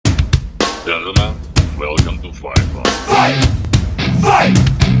Gentlemen, welcome to Fight Club. Fight! Fight!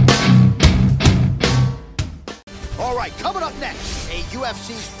 All right, coming up next, a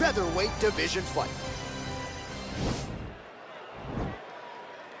UFC's featherweight division fight.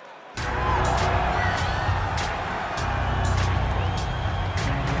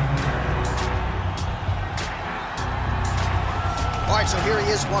 All right, so here he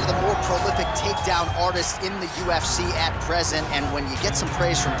is, one of the more prolific takedown artists in the UFC at present. And when you get some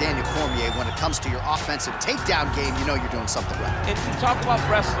praise from Daniel Cormier when it comes to your offensive takedown game, you know you're doing something right. And you talk about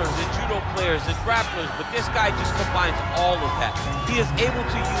wrestlers and judo players and grapplers, but this guy just combines all of that. He is able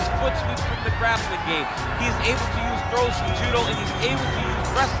to use foot sweeps from the grappling game. He is able to use throws from judo, and he's able to use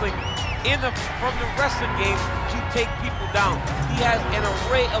wrestling from the wrestling game to take people down. He has an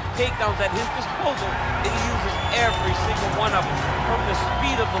array of takedowns at his disposal, and he uses every single one of them. From the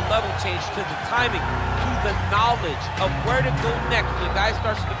speed of the level change, to the timing, to the knowledge of where to go next. When the guy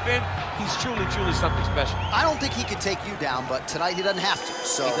starts to defend, he's truly, truly something special. I don't think he could take you down, but tonight he doesn't have to.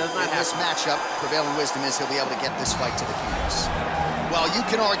 So he does not in this matchup, prevailing wisdom is he'll be able to get this fight to the canvas. Well, you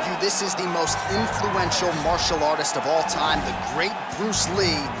can argue this is the most influential martial artist of all time, the great Bruce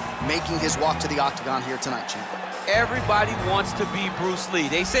Lee, making his walk to the octagon here tonight, champ. Everybody wants to be Bruce Lee.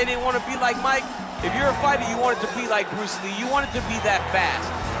 They say they want to be like Mike. If you're a fighter, you want it to be like Bruce Lee. You want it to be that fast.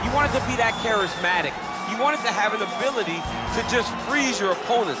 You want it to be that charismatic. You want it to have an ability to just freeze your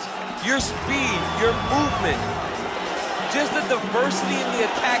opponents. Your speed, your movement, just the diversity in the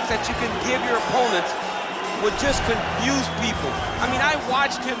attacks that you can give your opponents would just confuse people. I mean, I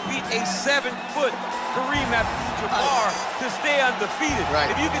watched him beat a 7-foot Kareem Abdul-Jabbar to stay undefeated. Right.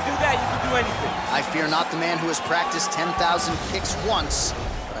 If you can do that, you can do anything. I fear not the man who has practiced 10,000 kicks once,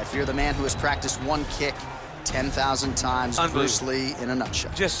 but I fear the man who has practiced one kick 10,000 times. Bruce Lee in a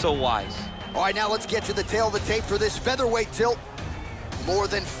nutshell. Just so wise. All right, now let's get to the tail of the tape for this featherweight tilt. More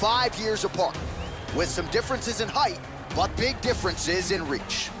than 5 years apart, with some differences in height, but big differences in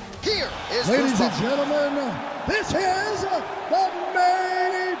reach. Here is Ladies and gentlemen, this is the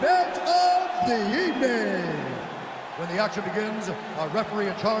main event of the evening. When the action begins, our referee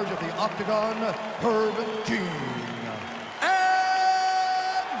in charge of the octagon, Herb King.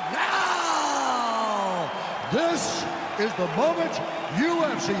 And now, this is the moment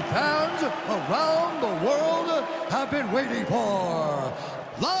UFC fans around the world have been waiting for.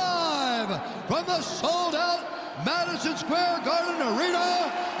 Live from the sold-out Madison Square Garden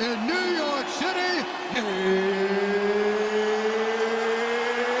Arena in New York City, it's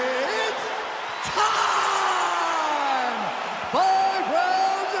time! 5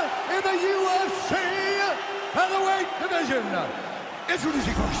 rounds in the UFC featherweight division.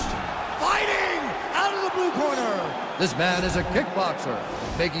 Introducing first, fighting out of the blue corner. This man is a kickboxer,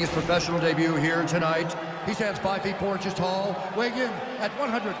 making his professional debut here tonight. He stands 5 feet 4 inches tall, weighing in at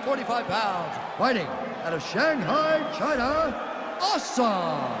 145 pounds, fighting out of Shanghai, China,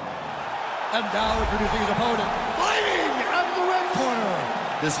 Awesome. And now introducing his opponent, fighting out of the red corner.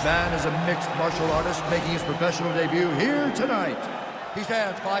 This man is a mixed martial artist, making his professional debut here tonight. He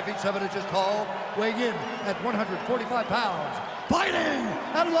stands 5 feet 7 inches tall, weighing in at 145 pounds, fighting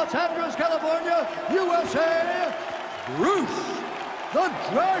out of Los Angeles, California, USA, Bruce the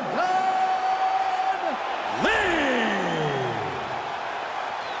Dragon Lee!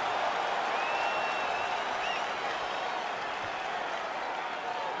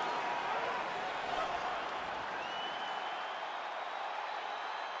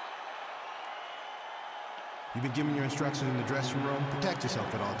 You've been given your instructions in the dressing room. Protect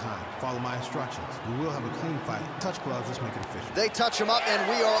yourself at all times. Follow my instructions. We will have a clean fight. Touch gloves, let's make it official. They touch him up and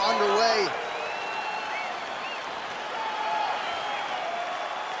we are underway.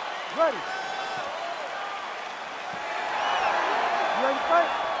 Ready. You ready to fight?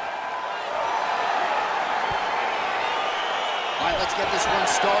 All right, let's get this one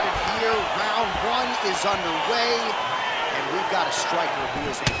started here. Round 1 is underway. And we've got a striker who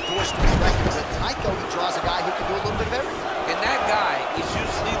is a force to be reckoned with. Tonight, though, he draws a guy who can do a little bit of everything. And that guy is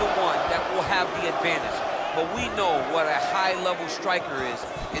usually the one that will have the advantage. But we know what a high-level striker is.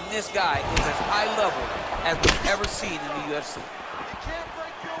 And this guy is as high level as we've ever seen in the UFC. You can't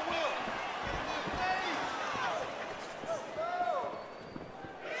break your will.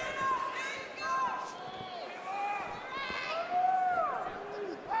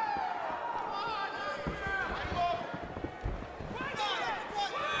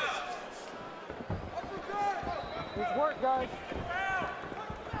 Good work, guys.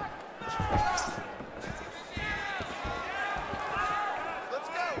 Let's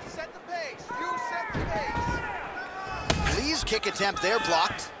go. Set the pace. You set the pace. Lee's kick attempt there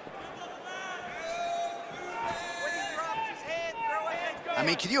blocked. When he drops his head, throw a head. I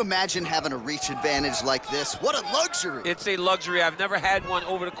mean, can you imagine having a reach advantage like this? What a luxury. It's a luxury. I've never had one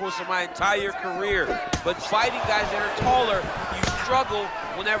over the course of my entire career. But fighting guys that are taller, you struggle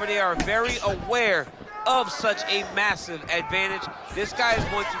whenever they are very aware of such a massive advantage. This guy is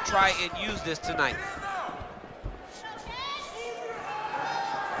going to try and use this tonight.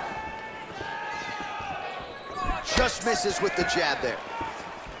 Just misses with the jab there.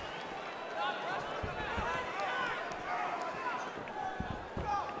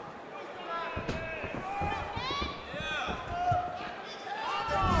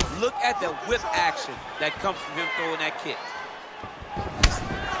 Look at the whip action that comes from him throwing that kick.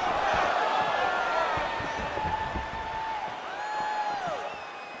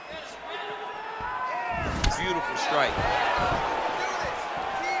 Beautiful strike.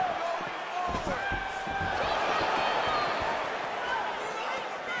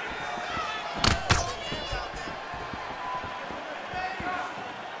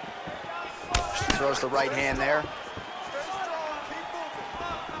 Throws the right hand there.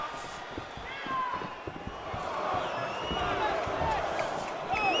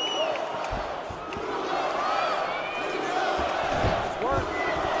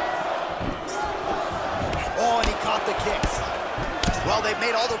 Oh, and he caught the kicks. Well, they've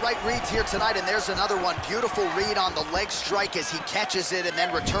made all the right reads here tonight, and there's another one. Beautiful read on the leg strike as he catches it and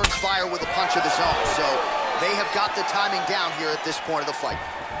then returns fire with a punch of his own. So they have got the timing down here at this point of the fight.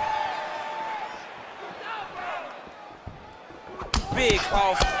 Big,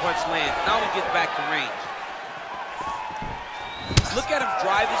 powerful punch lands. Now he gets back to range. Look at him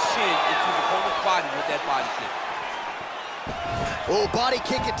drive his shin into the opponent's body with that body kick. Oh, body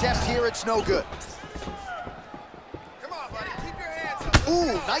kick attempt here. It's no good. Come on, buddy. Keep your hands up.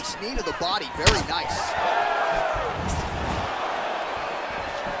 Ooh, nice knee to the body. Very nice.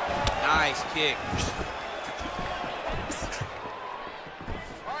 Nice kick.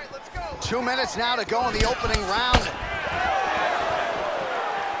 All right, let's go. 2 minutes now to go in the opening round.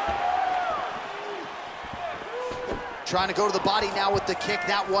 Trying to go to the body now with the kick.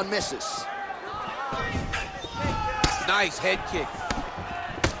 That one misses. Nice head kick.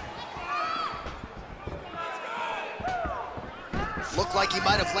 Looked like he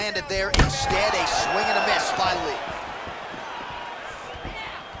might have landed there. Instead, a swing and a miss by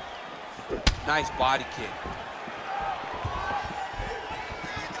Lee. Nice body kick.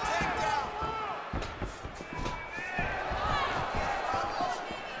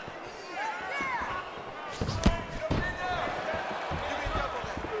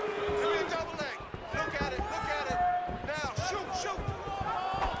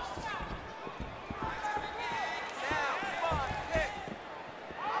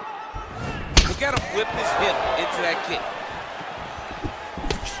 Look at him whip his hip into that kick.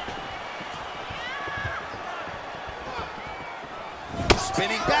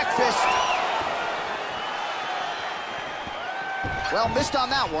 Spinning back fist. Well, missed on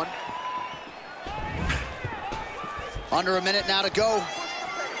that one. Under a minute now to go.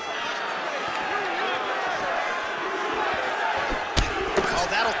 Oh,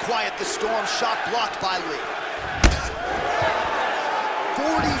 that'll quiet the storm. Shot blocked by Lee.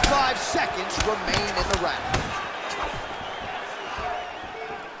 45 seconds remain in the round.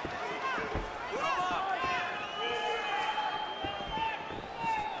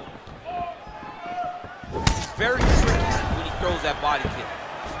 Very tricky when he throws that body kick.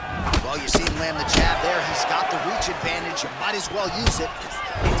 Well, you see him land the jab there. He's got the reach advantage. You might as well use it.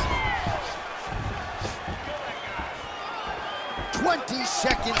 20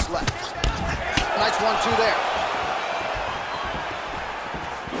 seconds left. Nice 1-2 there.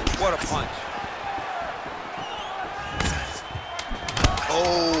 What a punch.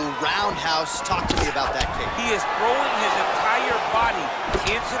 Oh, roundhouse. Talk to me about that kick. He is throwing his entire body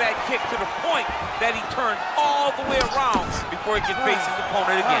into that kick to the point that he turned all the way around before he can face his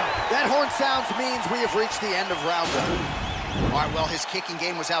opponent again. That horn sounds means we have reached the end of round one. All right, well, his kicking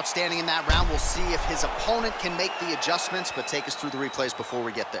game was outstanding in that round. We'll see if his opponent can make the adjustments, but take us through the replays before we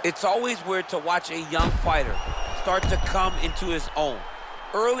get there. It's always weird to watch a young fighter start to come into his own.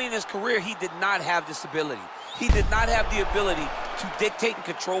 Early in his career, he did not have this ability. He did not have the ability to dictate and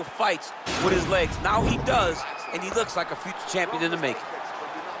control fights with his legs. Now he does, and he looks like a future champion in the making.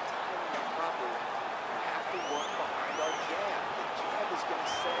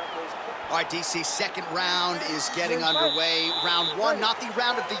 All right, DC, second round is getting underway. Round one, not the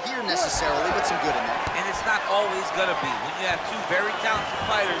round of the year necessarily, but some good in there. And it's not always gonna be. When you have two very talented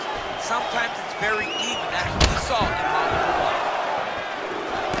fighters, sometimes it's very even. That's what we saw in round number one.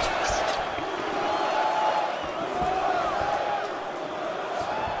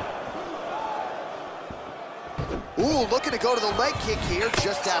 Ooh, Ooh, looking to go to the leg kick here,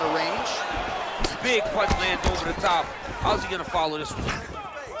 just out of range. Big punch lands over the top. How's he gonna follow this one?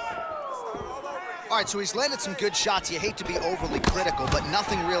 All right, so he's landed some good shots. You hate to be overly critical, but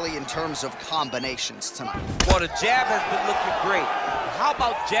nothing really in terms of combinations tonight. Well, the jab has been looking great. How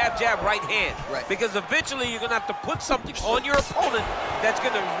about jab, jab, right hand? Right. Because eventually you're gonna have to put something on your opponent that's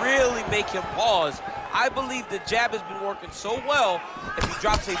gonna really make him pause. I believe the jab has been working so well, if he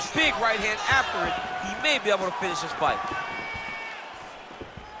drops a big right hand after it, he may be able to finish his fight.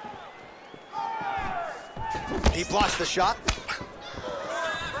 He blocks the shot.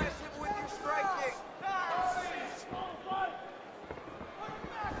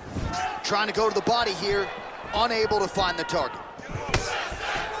 Trying to go to the body here, unable to find the target.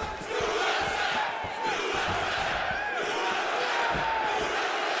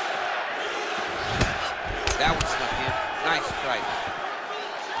 That one snuck in. Nice strike.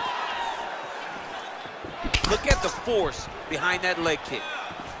 Look at the force behind that leg kick.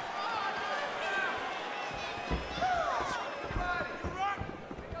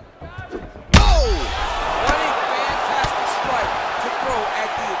 Oh! What a fantastic strike to throw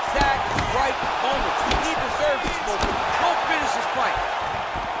at the exact right moment. He deserves this moment. Go finish his fight.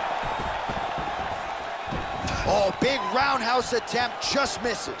 Oh, big roundhouse attempt, just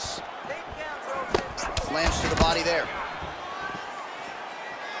misses. Lands to the body there.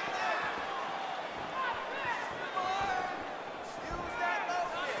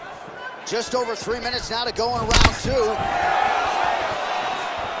 Just over 3 minutes now to go in round 2.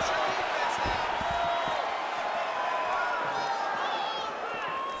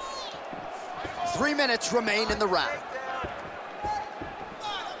 Three minutes remain in the round.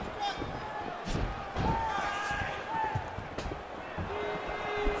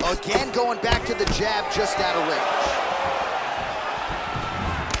 Again, going back to the jab, just out of range.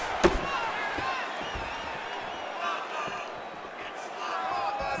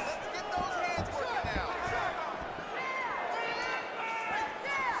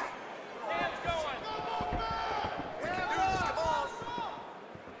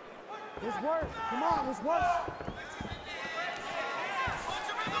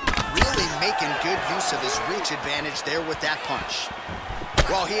 Really making good use of his reach advantage there with that punch.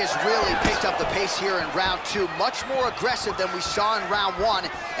 Well, he has really picked up the pace here in round 2. Much more aggressive than we saw in round 1,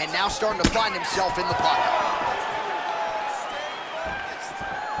 and now starting to find himself in the pocket.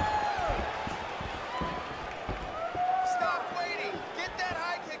 Stop waiting. Get that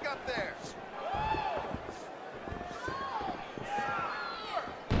high kick up there.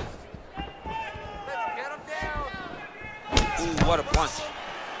 Let's get him down. Ooh, what a punch.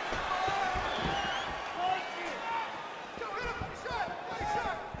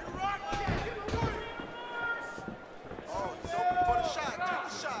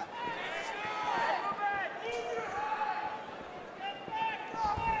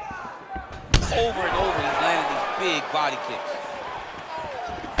 Over and over, he's landing these big body kicks.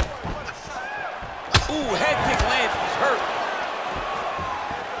 Ooh, head kick lands, he's hurt.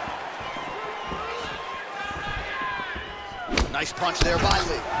 Nice punch there by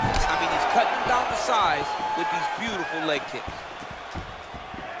Lee. I mean, he's cutting down the size with these beautiful leg kicks.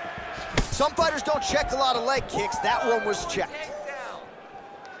 Some fighters don't check a lot of leg kicks. That one was checked.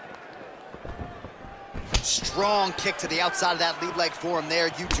 Strong kick to the outside of that lead leg for him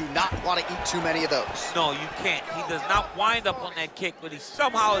there. You do not want to eat too many of those. No, you can't. He does not wind up on that kick, but he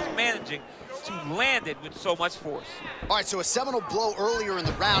somehow is managing to land it with so much force. All right, so a seminal blow earlier in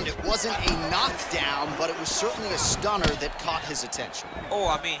the round. It wasn't a knockdown, but it was certainly a stunner that caught his attention. Oh,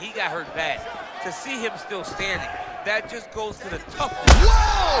 I mean, he got hurt bad. To see him still standing, that just goes to the toughness.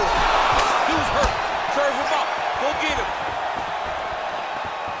 Whoa! Dude's hurt. Serve him up. Go get him.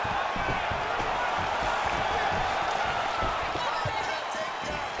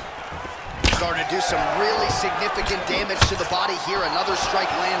 Starting to do some really significant damage to the body here. Another strike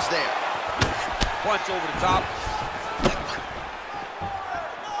lands there. Punch over the top.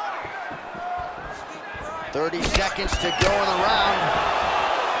 30 seconds to go in the round.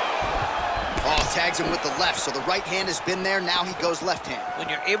 Oh, tags him with the left, so the right hand has been there. Now he goes left hand. When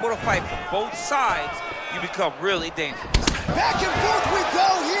you're able to fight from both sides, you become really dangerous. Back and forth we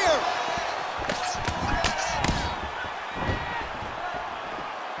go here.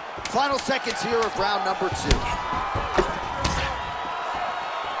 Final seconds here of round number 2.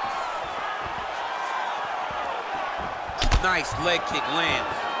 Nice leg kick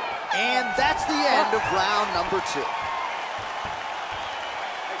lands. And that's the end of round number 2.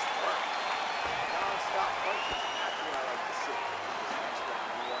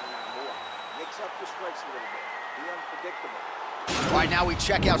 Mix up the strikes a little bit. All right, now we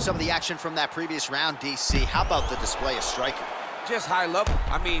check out some of the action from that previous round, DC. How about the display of striking? Just high level.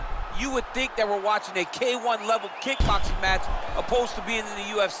 I mean, you would think that we're watching a K1 level kickboxing match opposed to being in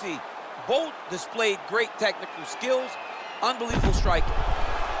the UFC. Both displayed great technical skills, unbelievable striking.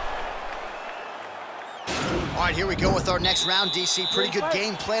 All right, here we go with our next round, DC. Pretty good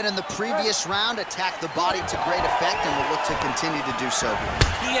game plan in the previous round. Attack the body to great effect, and we'll look to continue to do so here.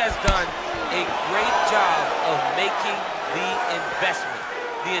 He has done a great job of making the investment.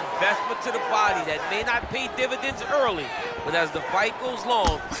 The investment to the body that may not pay dividends early, but as the fight goes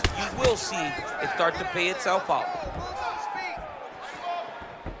long, you will see it start to pay itself out.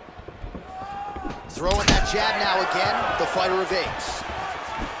 Throwing that jab now again, the fighter evades.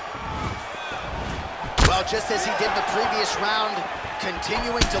 Well, just as he did in the previous round,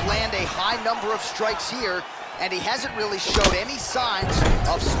 continuing to land a high number of strikes here, and he hasn't really showed any signs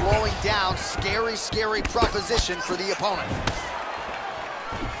of slowing down. Scary, scary proposition for the opponent.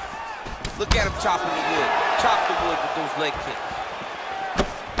 Look at him chopping the wood. Chop the wood with those leg kicks.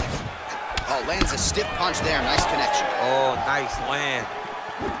 Oh, lands a stiff punch there. Nice connection. Oh, nice land.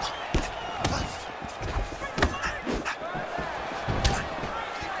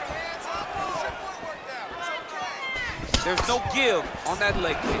 There's no give on that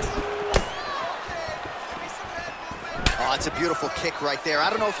leg kick. Oh, that's a beautiful kick right there. I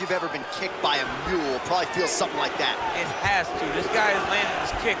don't know if you've ever been kicked by a mule. Probably feels something like that. It has to. This guy is landing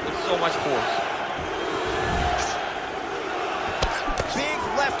this kick with so much force. Big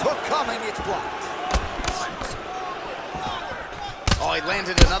left hook coming. It's blocked. Oh, he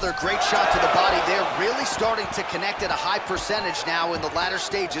landed another great shot to the body there. Really starting to connect at a high percentage now in the latter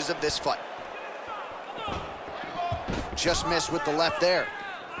stages of this fight. Just missed with the left there.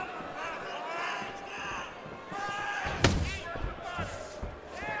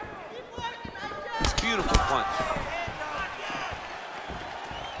 Beautiful punch.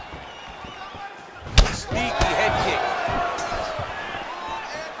 Sneaky head kick.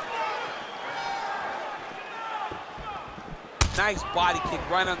 Nice body kick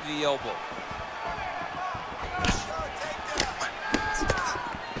right under the elbow.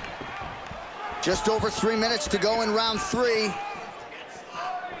 Just over 3 minutes to go in round 3.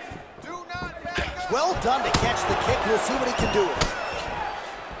 Well done to catch the kick. We'll see what he can do with it.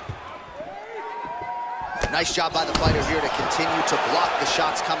 Nice job by the fighter here to continue to block the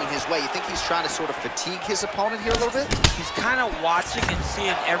shots coming his way. You think he's trying to sort of fatigue his opponent here a little bit? He's kind of watching and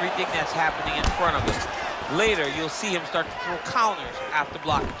seeing everything that's happening in front of him. Later, you'll see him start to throw counters after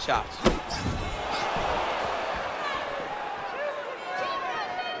blocking shots.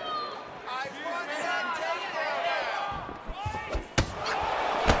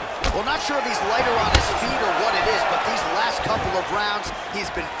 Well, not sure if he's lighter on his feet or what it is, but these last couple of rounds, he's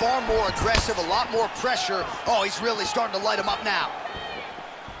been far more aggressive, a lot more pressure. Oh, he's really starting to light him up now.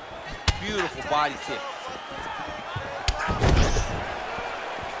 Beautiful body kick.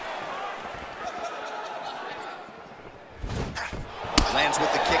 Lands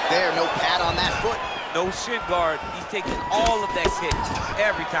with the kick there, no pad on that foot. No shin guard. He's taking all of that kick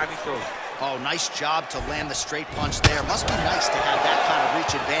every time he throws. Oh, nice job to land the straight punch there. Must be nice to have that kind of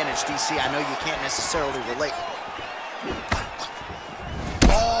reach advantage, DC. I know you can't necessarily relate.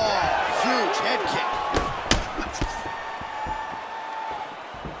 Oh, huge head kick.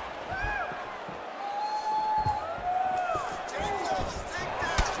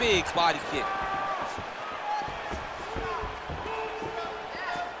 Big body kick.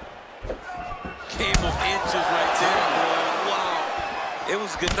 Came up inches right there, boy. Wow. It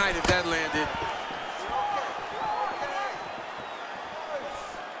was good night if that landed.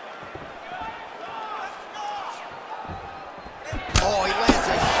 Oh, he lands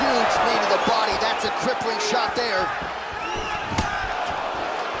a huge knee to the body. That's a crippling shot there.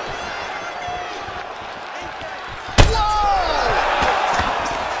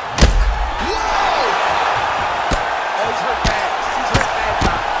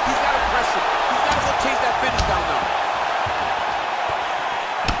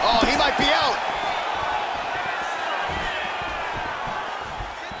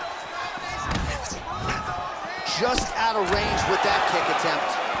 Just out of range with that kick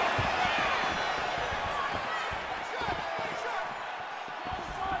attempt.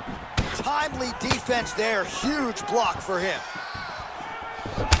 Timely defense there. Huge block for him.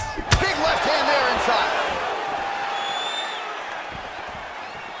 Big left hand there inside.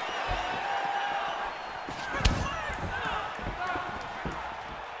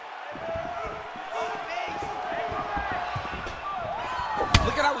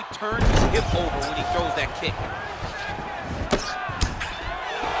 Look at how he turns his hip over when he throws that kick.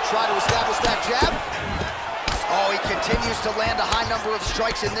 Try to establish that jab. Oh, he continues to land a high number of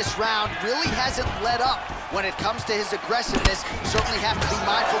strikes in this round. Really hasn't let up when it comes to his aggressiveness. Certainly have to be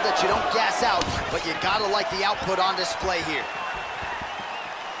mindful that you don't gas out, but you gotta like the output on display here.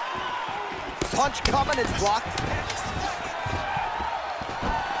 Punch coming, it's blocked.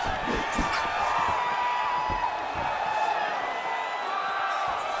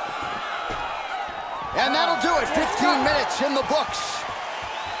 And that'll do it, 15 minutes in the books.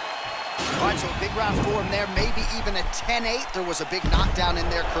 All right, so a big round for him there, maybe even a 10-8. There was a big knockdown in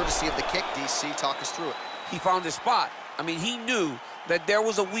there, courtesy of the kick. DC, talk us through it. He found his spot. I mean, he knew that there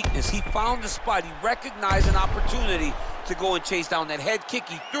was a weakness. He found the spot. He recognized an opportunity to go and chase down that head kick.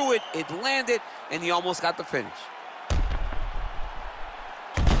 He threw it, it landed, and he almost got the finish.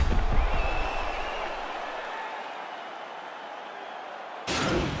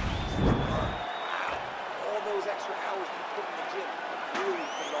 All those extra hours you put in the gym really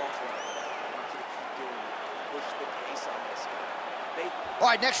paid off for you. I want you to keep doing it. Push the pace on this guy. All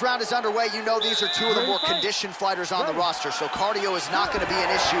right, next round is underway. You know these are two of the more conditioned fighters on the roster, so cardio is not going to be an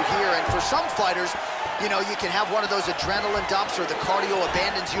issue here. And for some fighters, you know, you can have one of those adrenaline dumps or the cardio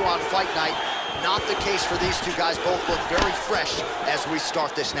abandons you on fight night. Not the case for these two guys. Both look very fresh as we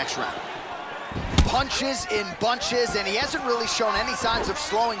start this next round. Punches in bunches, and he hasn't really shown any signs of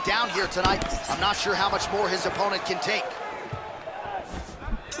slowing down here tonight. I'm not sure how much more his opponent can take.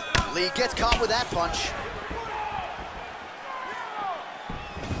 Lee gets caught with that punch.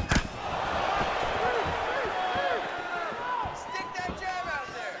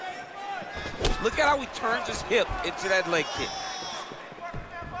 Look at how he turns his hip into that leg kick.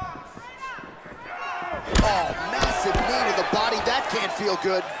 Oh, massive knee to the body. That can't feel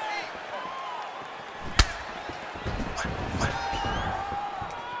good.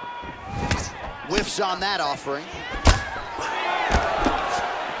 Whiffs on that offering.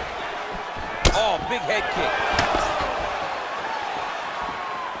 Oh, big head kick.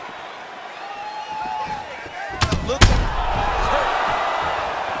 Look.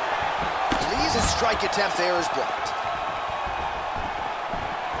 His strike attempt there is blocked.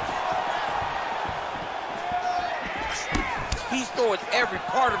 He's throwing every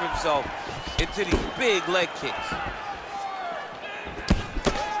part of himself into these big leg kicks.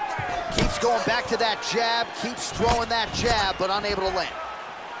 Keeps going back to that jab, keeps throwing that jab, but unable to land.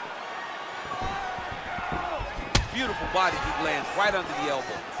 Beautiful body kick lands right under the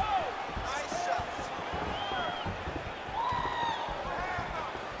elbow.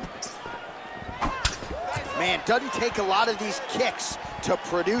 Man, doesn't take a lot of these kicks to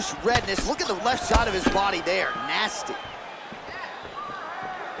produce redness. Look at the left side of his body there. Nasty.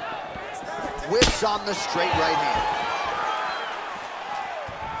 Whips on the straight right hand.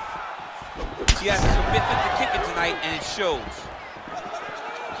 He has a commitment to kicking tonight, and it shows.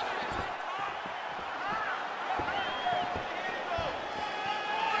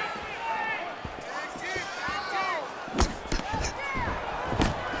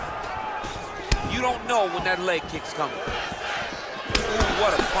 You don't know when that leg kick's coming. Ooh,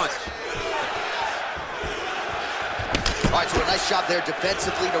 what a punch. All right, so a nice job there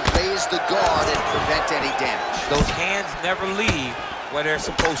defensively to raise the guard and prevent any damage. Those hands never leave where they're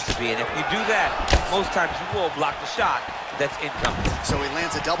supposed to be, and if you do that, most times you will block the shot that's incoming. So he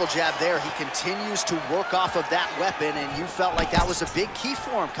lands a double jab there. He continues to work off of that weapon, and you felt like that was a big key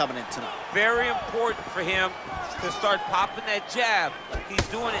for him coming in tonight. Very important for him to start popping that jab. He's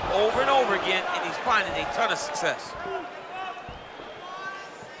doing it over and over again, and he's finding a ton of success.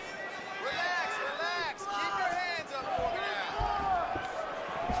 Relax, relax. Keep your hands up for me now.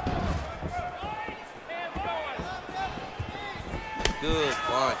 Good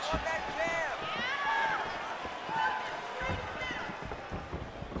punch.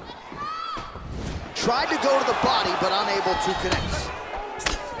 Tried to go to the body, but unable to connect.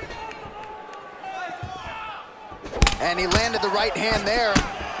 And he landed the right hand there.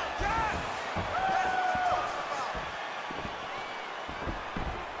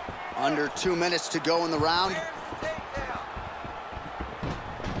 Under 2 minutes to go in the round.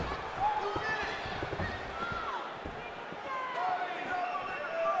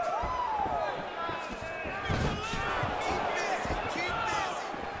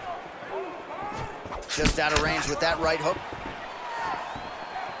 Just out of range with that right hook.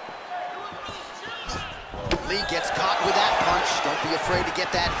 Lee gets caught with that punch. Don't be afraid to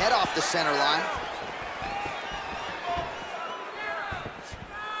get that head off the center line.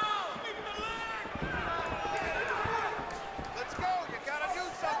 Let's go. You gotta do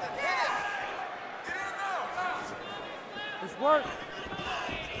something. Hit it. It's work.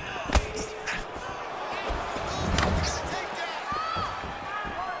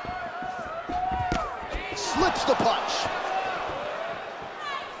 Slips the punch.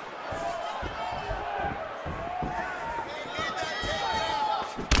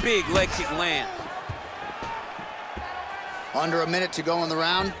 Big leg kick land. Under a minute to go in the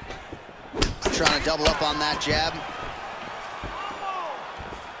round. Trying to double up on that jab.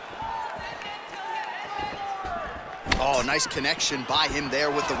 Oh, nice connection by him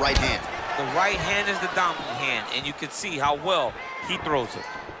there with the right hand. The right hand is the dominant hand, and you can see how well he throws it.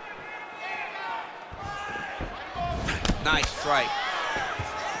 Nice strike.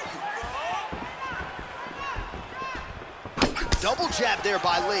 Double jab there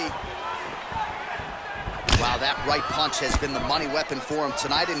by Lee. Wow, that right punch has been the money weapon for him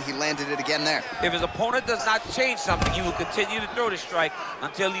tonight, and he landed it again there. If his opponent does not change something, he will continue to throw the strike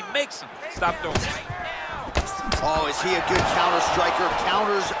until he makes him stop throwing. Oh, is he a good counter striker?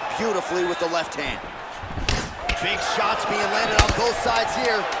 Counters beautifully with the left hand. Big shots being landed on both sides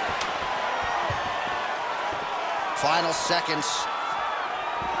here. Final seconds.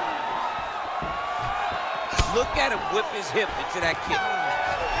 Look at him whip his hip into that kick.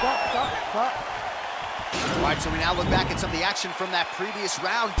 All right, so we now look back at some of the action from that previous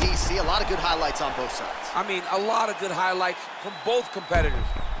round, DC. A lot of good highlights on both sides. I mean, a lot of good highlights from both competitors.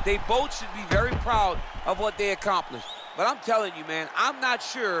 They both should be very proud of what they accomplished. But I'm telling you, man, I'm not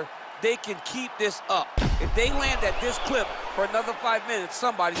sure they can keep this up. If they land at this clip for another 5 minutes,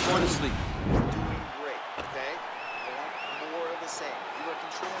 somebody's going to sleep. Doing great, okay? I want more of the same. You are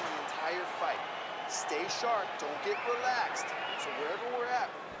controlling the entire fight. Stay sharp, don't get relaxed. So wherever we're at.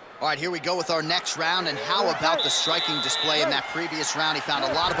 All right, here we go with our next round, and how about the striking display in that previous round? He found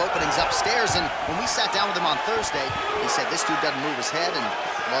a lot of openings upstairs, and when we sat down with him on Thursday, he said this dude doesn't move his head, and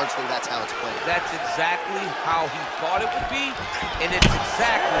largely that's how it's played. That's exactly how he thought it would be, and it's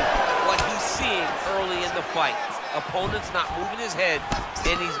exactly what he's seeing early in the fight. Opponent's not moving his head,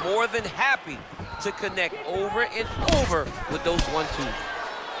 and he's more than happy to connect over and over with those 1-2s.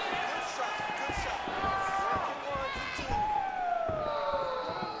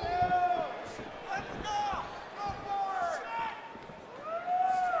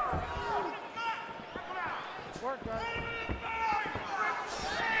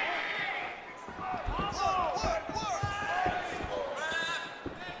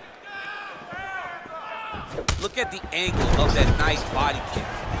 Look at the angle of that nice body kick.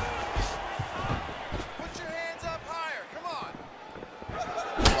 Put your hands up higher, come on.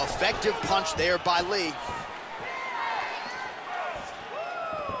 Effective punch there by Lee.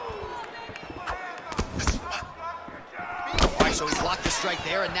 All right, so he's blocked the strike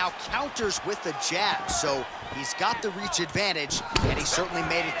there and now counters with the jab. So he's got the reach advantage, and he certainly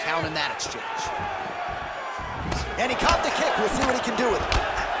made it count in that exchange. And he caught the kick. We'll see what he can do with it.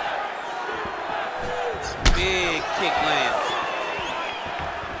 Big kick lands.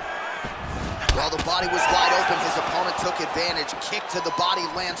 While the body was wide open, his opponent took advantage. Kick to the body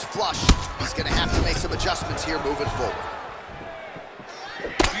lands flush. He's going to have to make some adjustments here moving forward.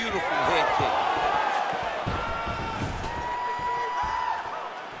 Beautiful head kick.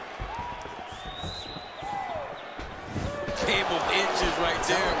 Game of inches right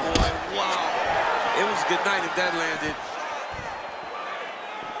there, boy. Wow. It was a good night if that landed.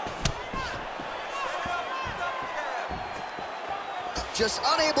 Just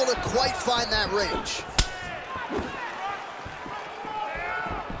unable to quite find that range.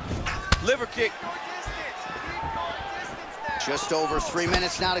 Liver kick. Just over 3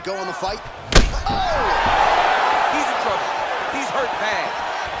 minutes now to go in the fight. Oh! He's in trouble. He's hurt bad.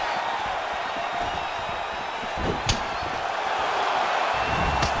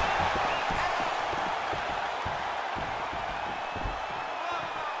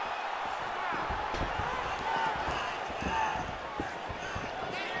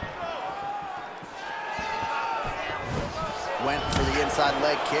 Went for the inside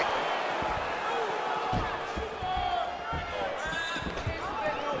leg kick.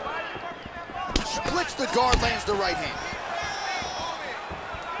 Splits the guard, lands the right hand.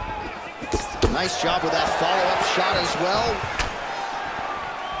 Nice job with that follow-up shot as well.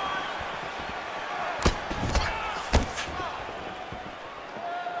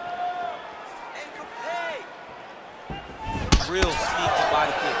 Real sneaky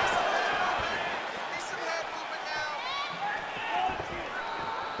body kick.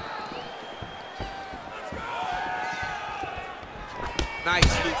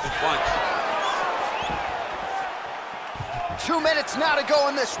 Nice looping punch. 2 minutes now to go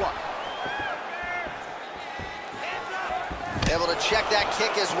in this one. Able to check that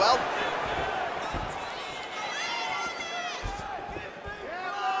kick as well.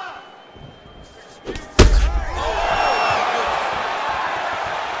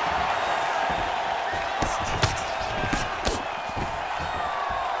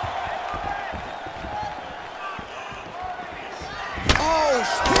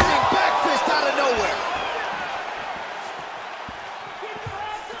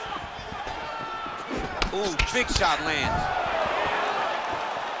 Ooh, big shot lands.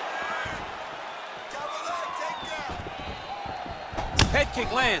 Head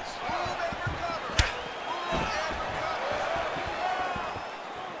kick lands.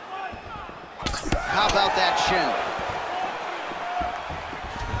 How about that shin?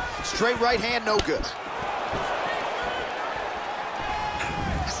 Straight right hand, no good.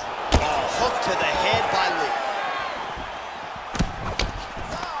 Oh, hook to the head by Lee.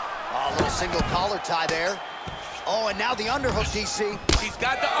 Oh, a little single collar tie there. Oh, and now the underhook, DC. He's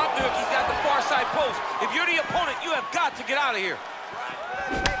got the underhook, he's got the far side post. If you're the opponent, you have got to get out of here.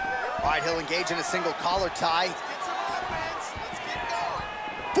 All right, he'll engage in a single collar tie.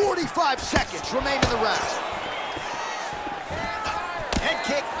 45 seconds remain in the round. Head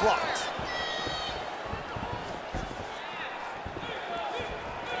kick blocked.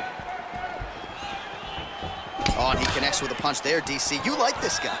 Oh, and he connects with a punch there, DC. You like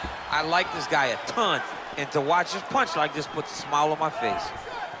this guy. I like this guy a ton. And to watch his punch like this puts a smile on my face.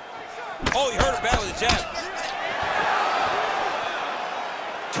 Oh, he hurt him bad with the jab.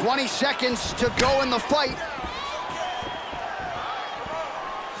 20 seconds to go in the fight.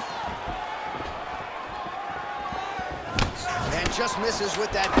 And just misses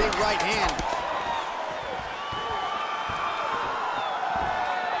with that big right hand.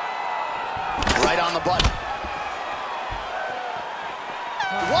 Right on the button.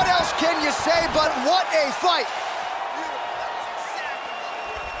 What else can you say but what a fight?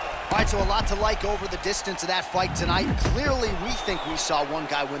 All right, so a lot to like over the distance of that fight tonight. Clearly, we think we saw one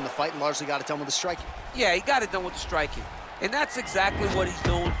guy win the fight and largely got it done with the striking. Yeah, he got it done with the striking. And that's exactly what he's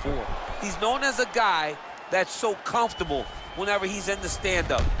known for. He's known as a guy that's so comfortable whenever he's in the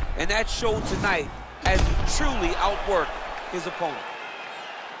stand-up. And that showed tonight as he truly outworked his opponent.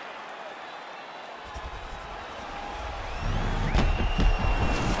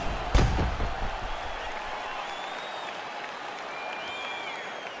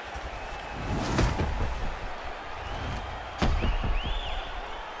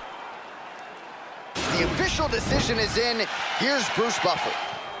 The official decision is in. Here's Bruce Buffer.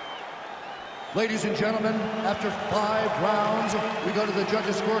 Ladies and gentlemen, after 5 rounds, we go to the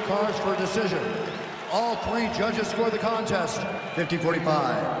judges' scorecards for a decision. All 3 judges score the contest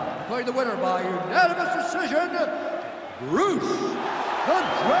 50-45. Declaring the winner by unanimous decision, Bruce the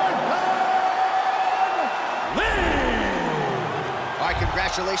Dragon Lee! All right,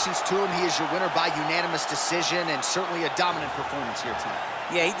 congratulations to him. He is your winner by unanimous decision and certainly a dominant performance here tonight.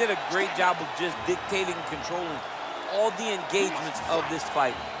 Yeah, he did a great job of just dictating and controlling all the engagements of this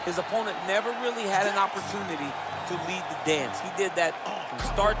fight. His opponent never really had an opportunity to lead the dance. He did that from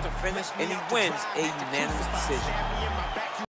start to finish, and he wins a unanimous decision.